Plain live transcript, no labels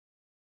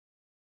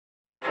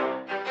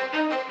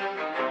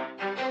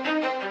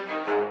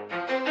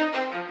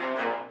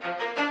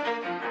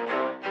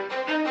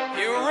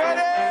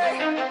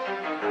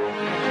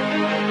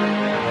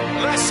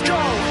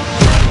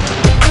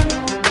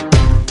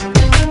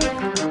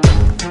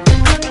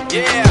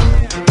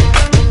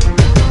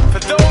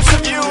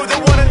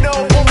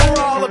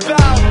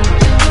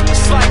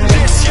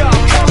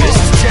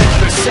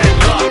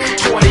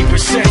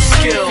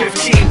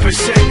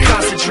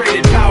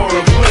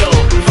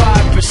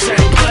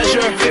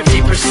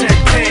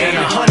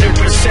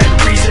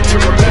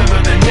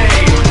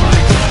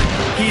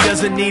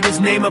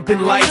name up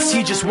in lights.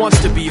 He just wants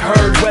to be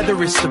heard, whether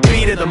it's the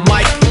beat or the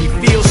mic. He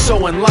feels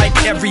so unlike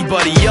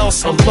everybody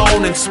else,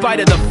 alone, in spite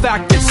of the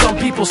fact that some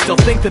people still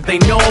think that they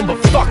know him. But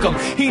fuck him,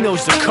 he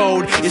knows the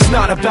code. It's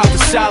not about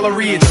the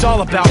salary, it's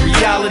all about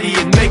reality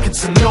and making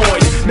some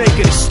noise,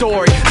 making a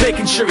story,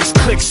 making sure his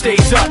click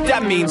stays up.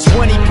 That means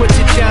when he puts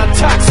it down,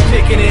 Tox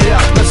picking it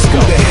up. Let's go.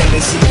 Who the hell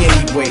is he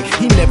anyway?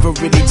 He never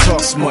really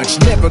talks much,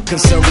 never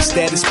concerned with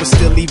status, but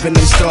still even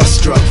him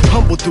starstruck.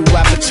 Humble through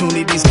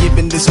opportunities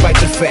given despite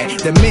the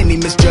fact that many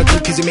misjudge him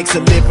cause he makes a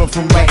living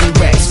from writing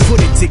raps. Put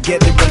it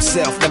together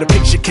himself, now the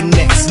picture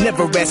connects.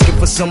 Never asking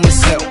for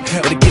someone's help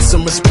or to get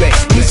some respect.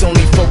 He's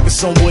only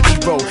focused on what he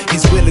wrote.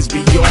 His will is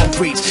beyond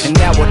reach, and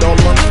now it all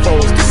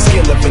unfolds, the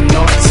skill of an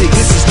artist.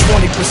 This is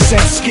 20%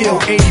 skill,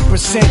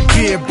 80%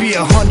 fear, be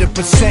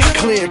 100%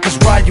 clear, cause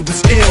Ryu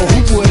was ill.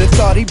 Who would've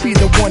thought he'd be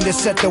the one that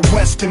set the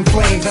West in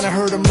flames? And I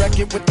heard him wreck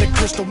it with the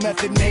crystal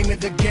method, name of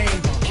the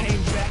game.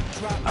 Came back,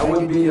 I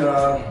will be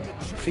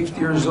 50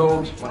 years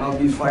old when I'll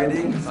be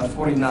fighting, at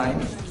 49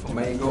 for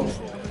my ego.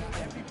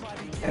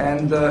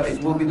 And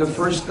it will be the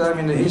first time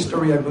in the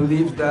history, I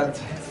believe,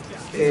 that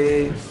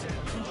a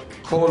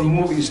cold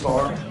movie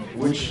star,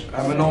 which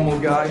I'm a normal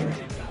guy,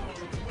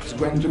 is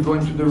going to go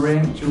into the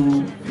ring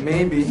to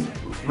maybe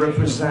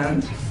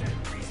represent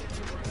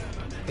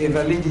a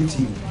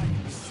validity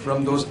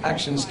from those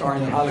action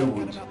stars in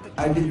Hollywood.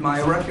 I did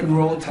my rock and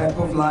roll type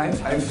of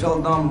life. I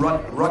fell down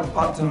rock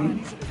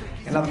bottom,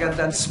 and I've got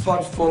that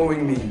spot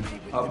following me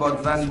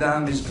about Van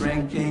Damme is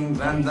drinking,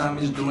 Van Damme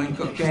is doing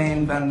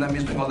cocaine, Van Damme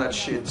is doing all that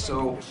shit.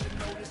 So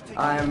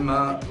I'm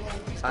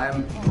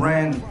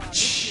brand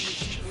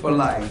for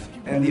life,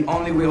 and the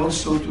only way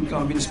also to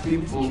convince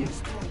people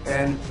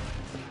and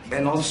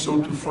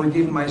also to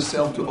forgive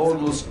myself to all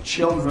those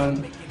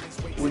children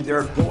with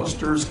their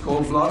posters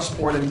called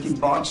Bloodsport and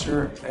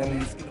Kickboxer,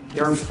 and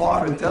their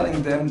father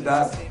telling them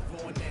that,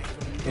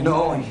 you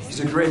know, he's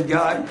a great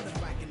guy,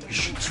 you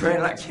should train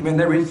like him and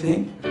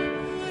everything.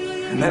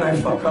 And then I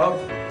fuck up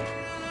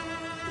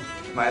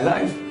my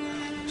life.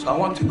 So I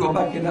want to go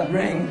back in that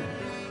ring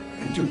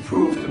and to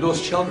prove to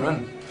those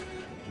children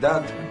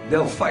that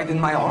they'll fight in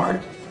my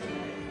heart,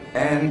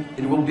 and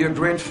it will be a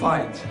great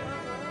fight.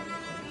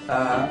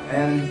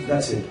 And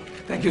that's it.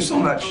 Thank you so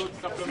much.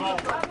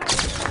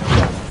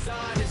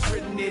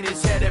 In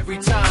his head every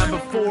time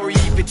before he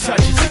even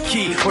touches a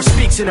key or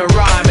speaks in a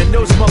rhyme. And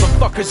those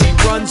motherfuckers he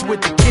runs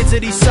with, the kids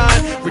that he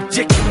signed,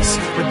 ridiculous,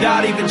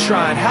 without even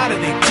trying. How do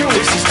they do it?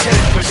 This is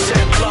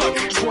 10% luck,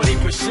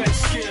 20%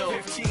 skill,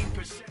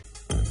 15%.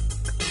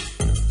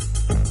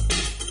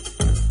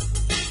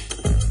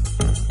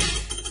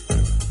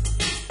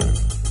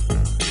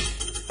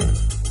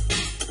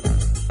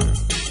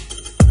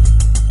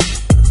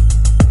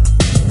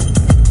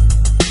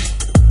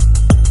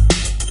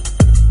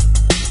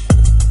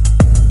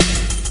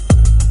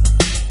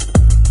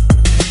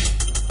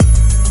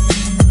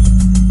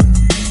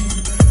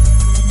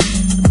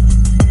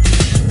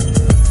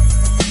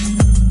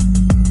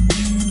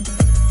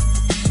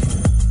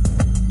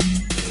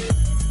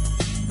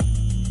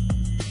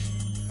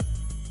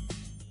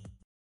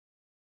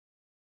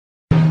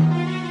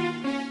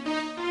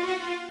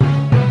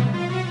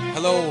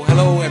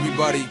 Hello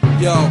everybody.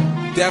 Yo,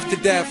 death to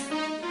death,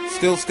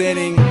 still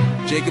standing,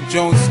 Jacob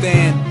Jones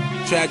stand,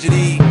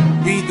 tragedy,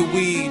 read the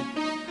weed.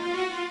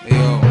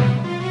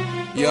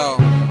 Yo,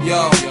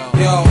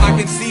 I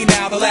can see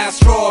now the last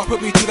straw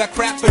put me through that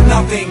crap for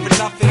nothing.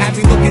 Had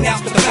me looking out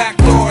for the back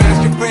door,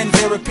 ask your friends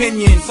their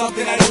opinion.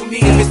 Something I don't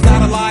need, if it's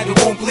not alive it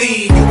won't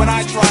bleed. You and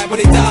I tried but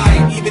it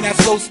died, even at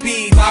slow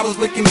speeds. I was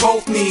licking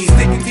both knees,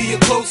 sticking to you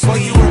close while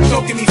you were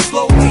choking me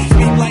slowly.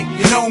 Speak like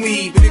you know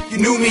me, but if you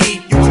knew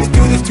me, you wouldn't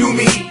do this to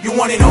me. You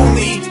want it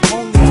only.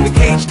 The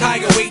caged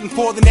tiger waiting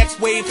for the next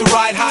wave to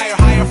ride higher.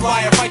 Higher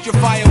flyer, fight your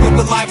fire with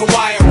the live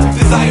wire.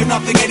 Desire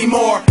nothing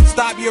anymore,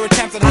 stop your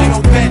attempts at high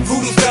note bets.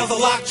 Voodoo spells a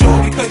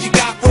lockjaw because you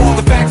got all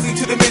the facts lead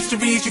to the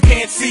mysteries you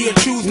can't see or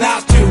choose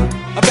not to.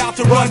 About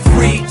to run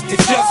free,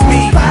 it's just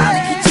me. Pas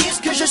qui disent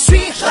que je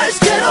suis, je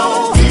reste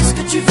ghetto. Dis ce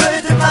que tu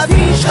veux de ma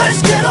vie, je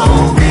reste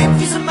ghetto.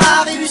 Méprise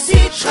ma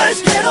réussite, je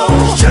reste ghetto.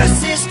 Je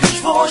sais ce que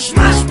je vaux, je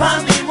mâche pas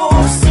mes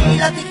mots. Si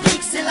la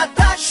technique c'est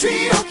l'attaque, je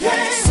suis ok.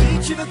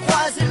 Si tu veux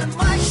croiser le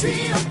mic, je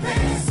suis ok.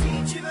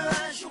 Si tu veux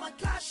un jour un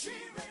clash, je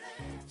suis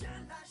ready.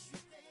 Viens là, je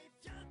suis prêt,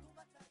 viens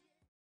combattre.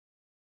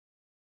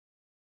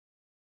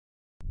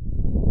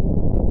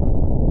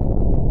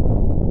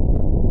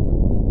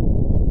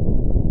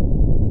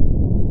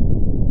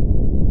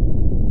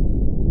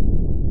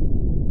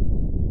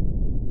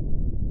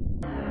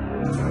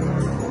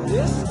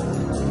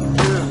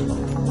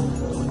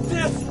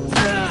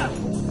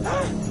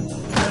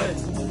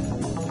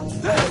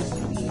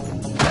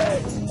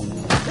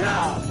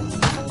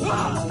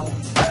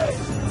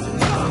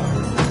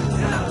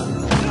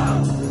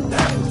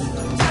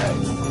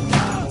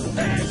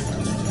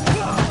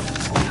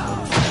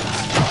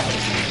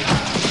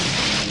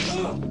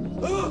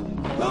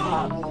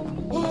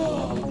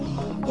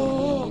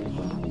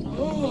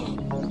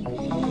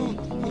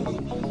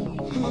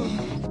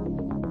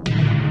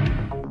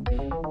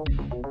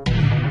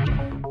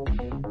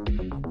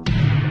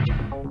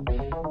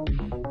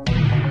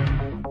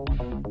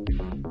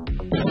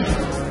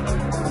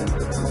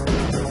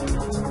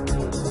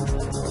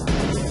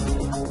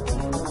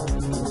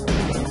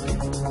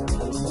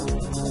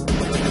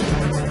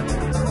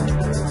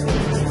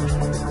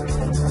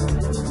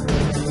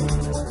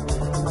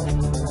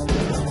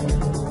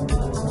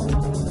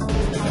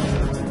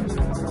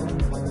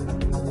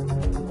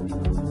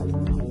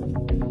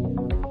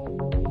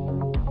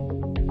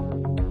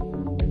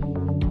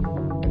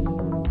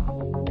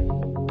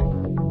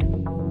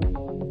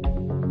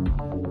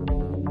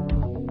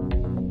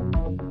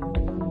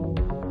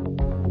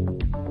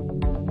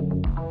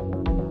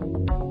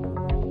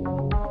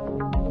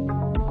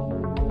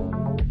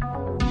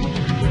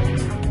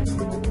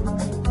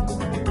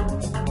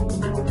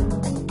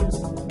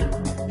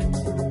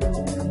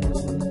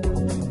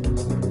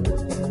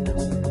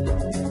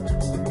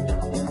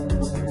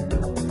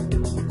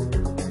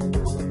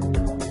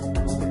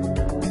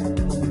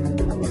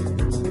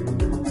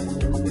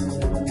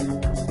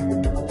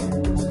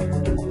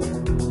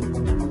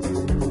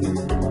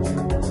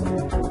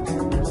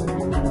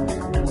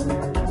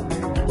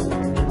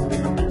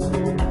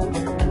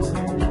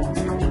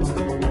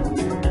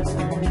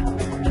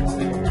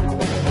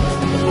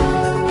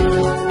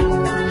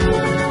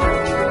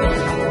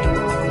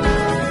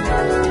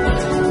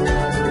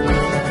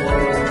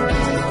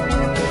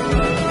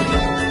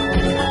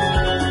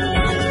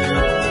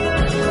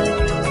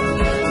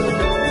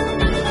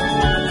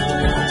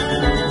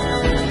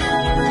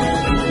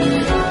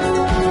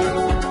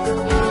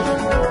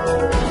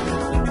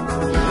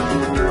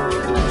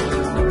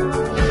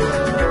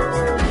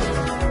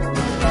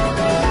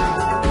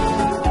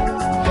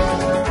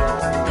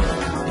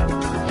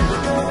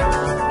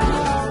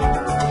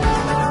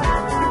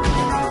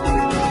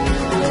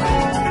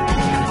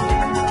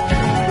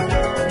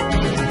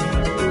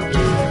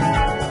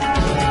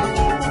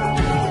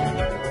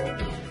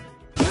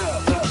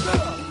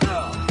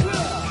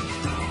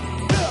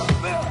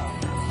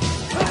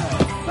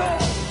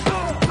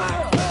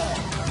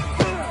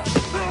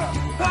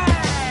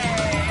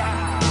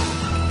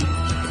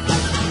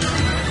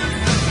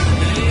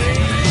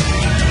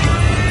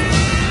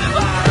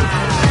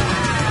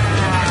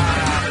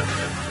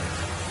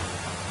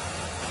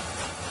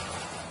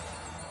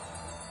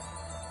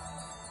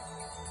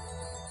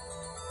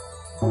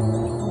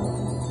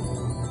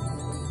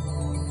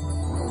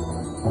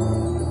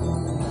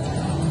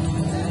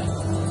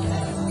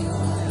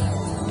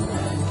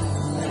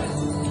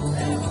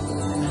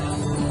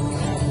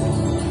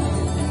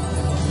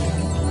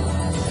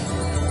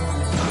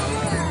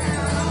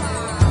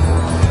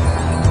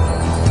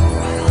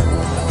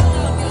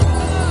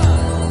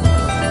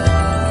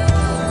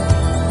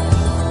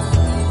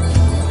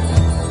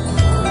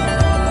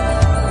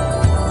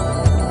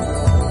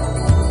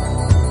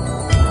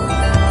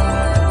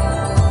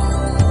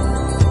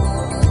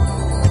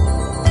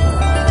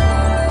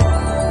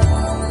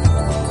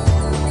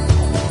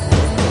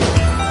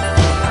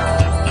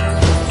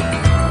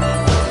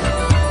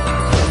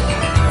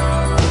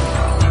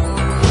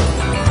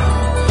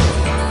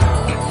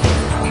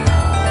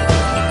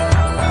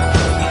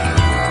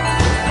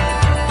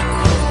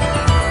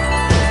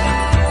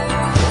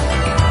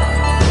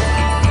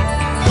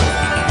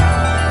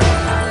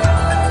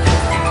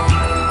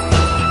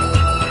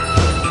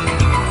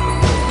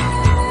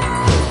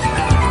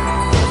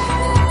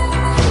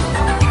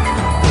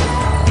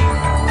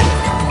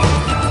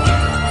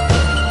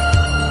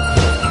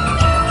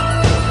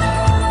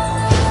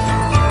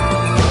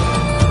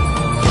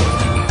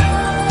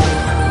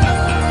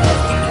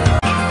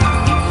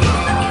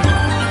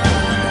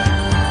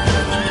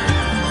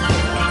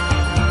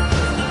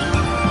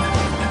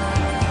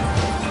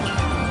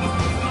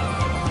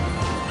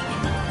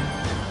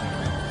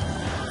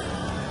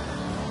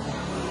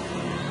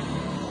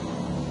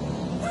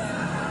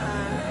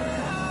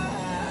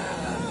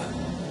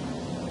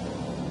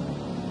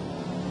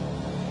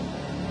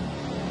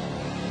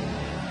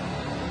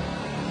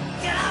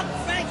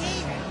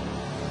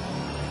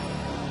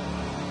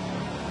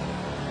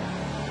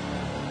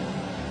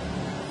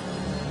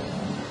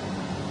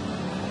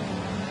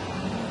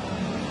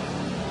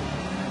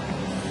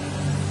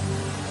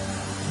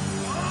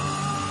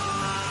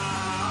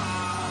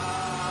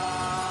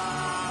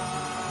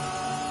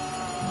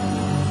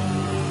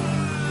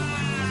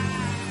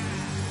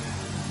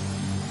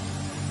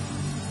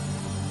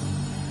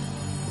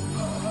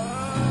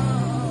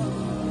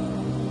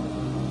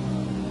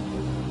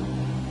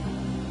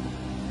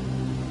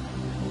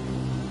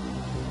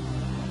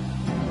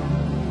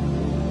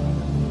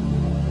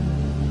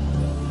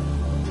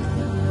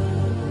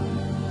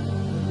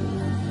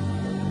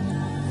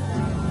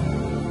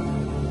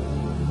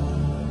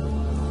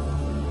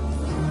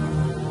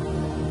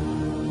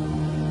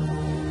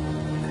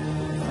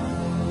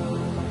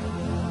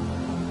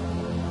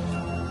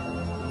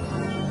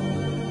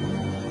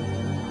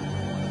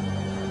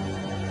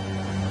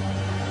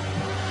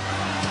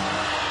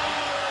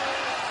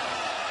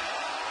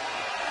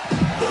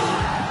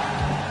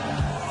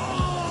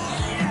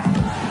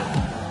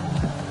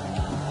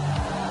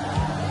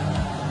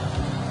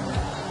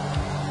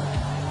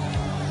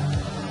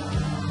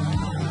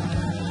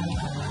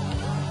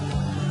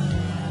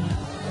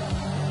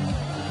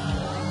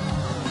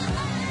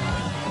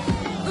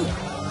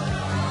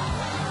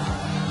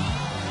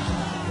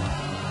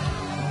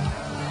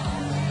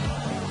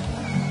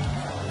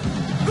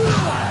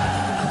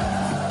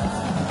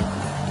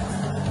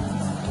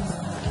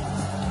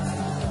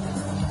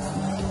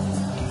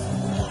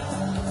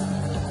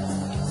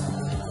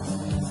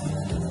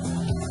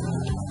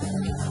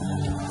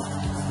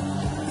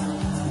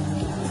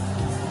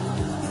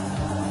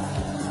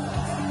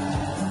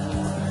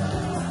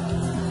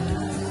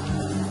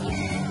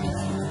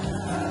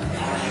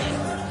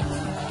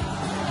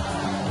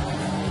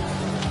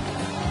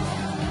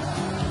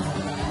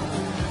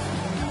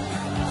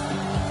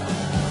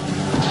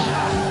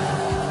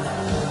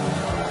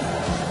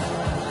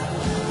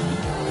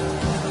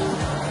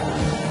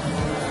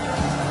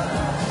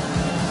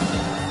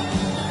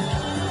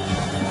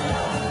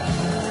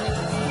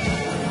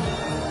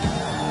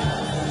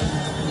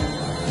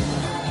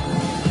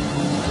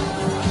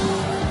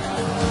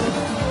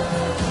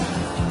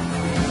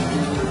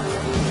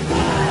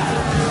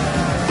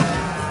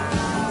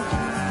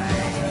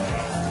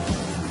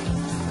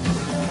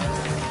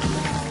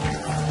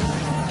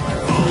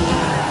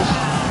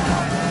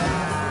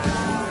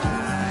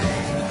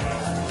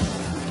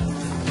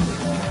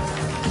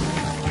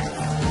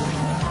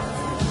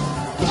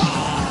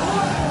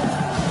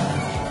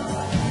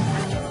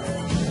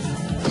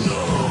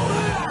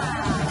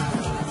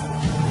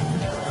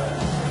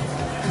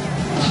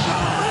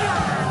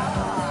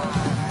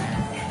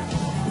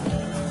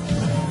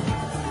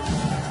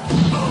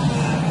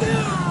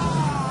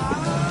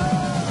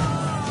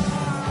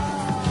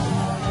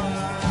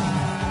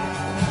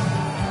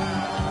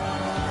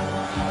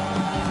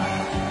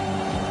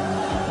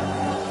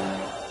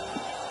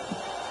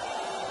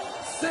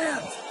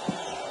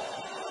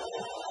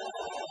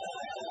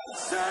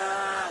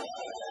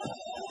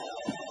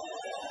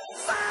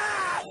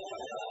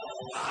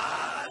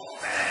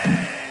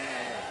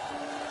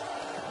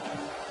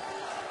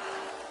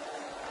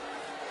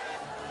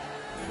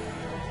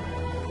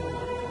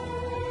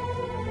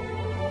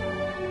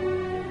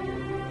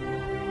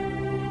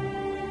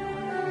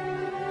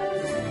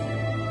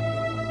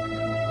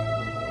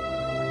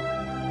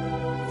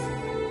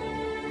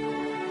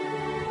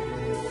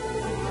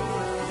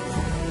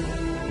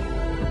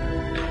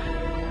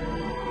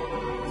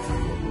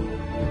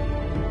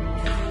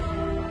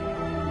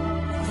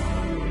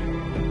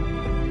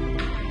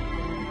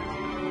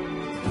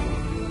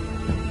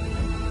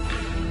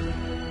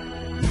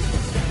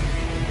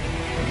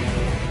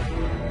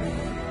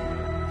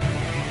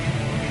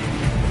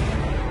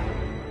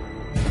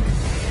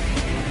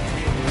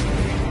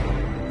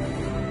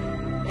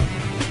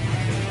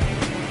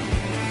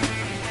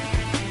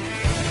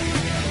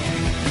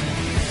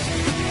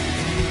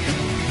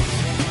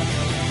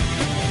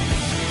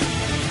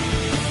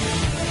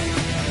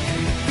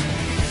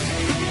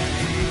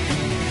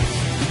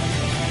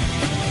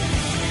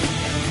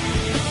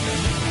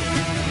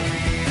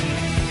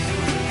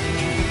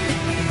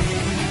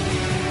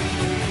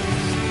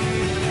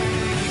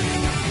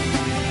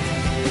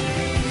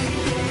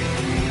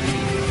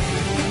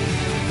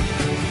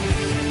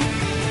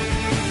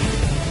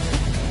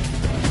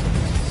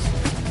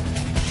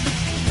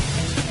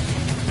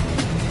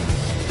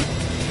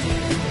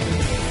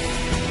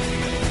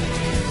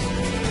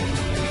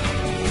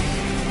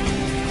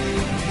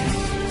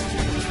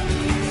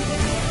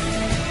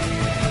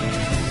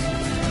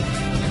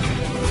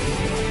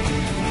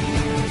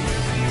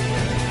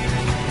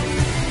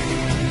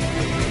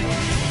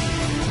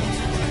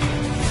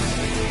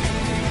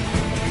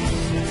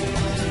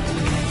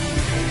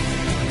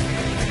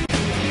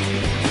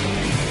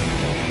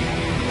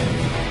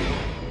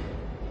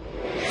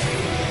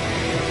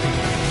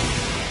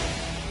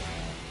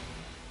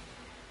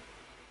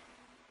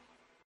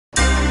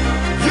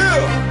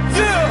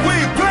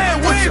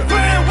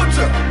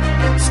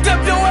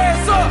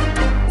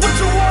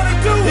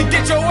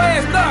 get your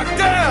ass knocked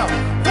down.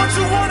 What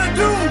you wanna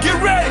do? Get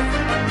ready.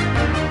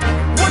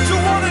 What you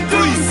wanna do?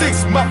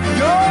 3-6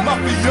 Mafia,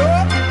 Mafia.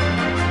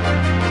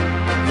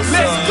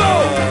 Let's go.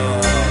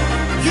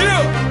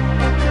 Yeah.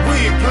 We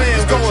ain't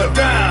playing going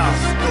down.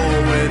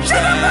 Going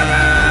down.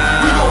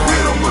 We gon'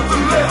 hit him with the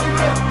left,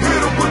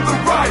 hit him with the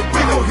right.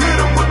 We gon' hit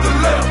him with the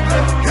left,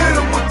 hit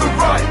him with the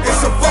right.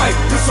 It's a fight,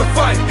 it's a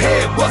fight.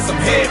 Head bust him,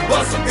 head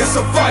bust him. It's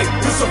a fight,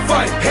 it's a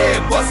fight. Head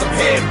bust him,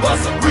 head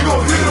bust him. We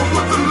gon' hit him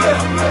with the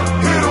left,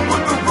 hit him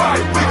with the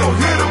right. We gon'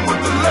 hit him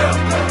with the left,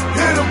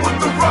 hit him with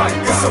the right.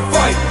 It's a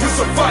fight, it's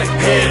a fight.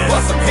 Head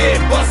bust him, head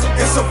bust him.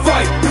 It's a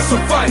fight, it's a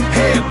fight.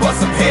 Head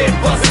bust him, head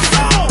bust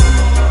him.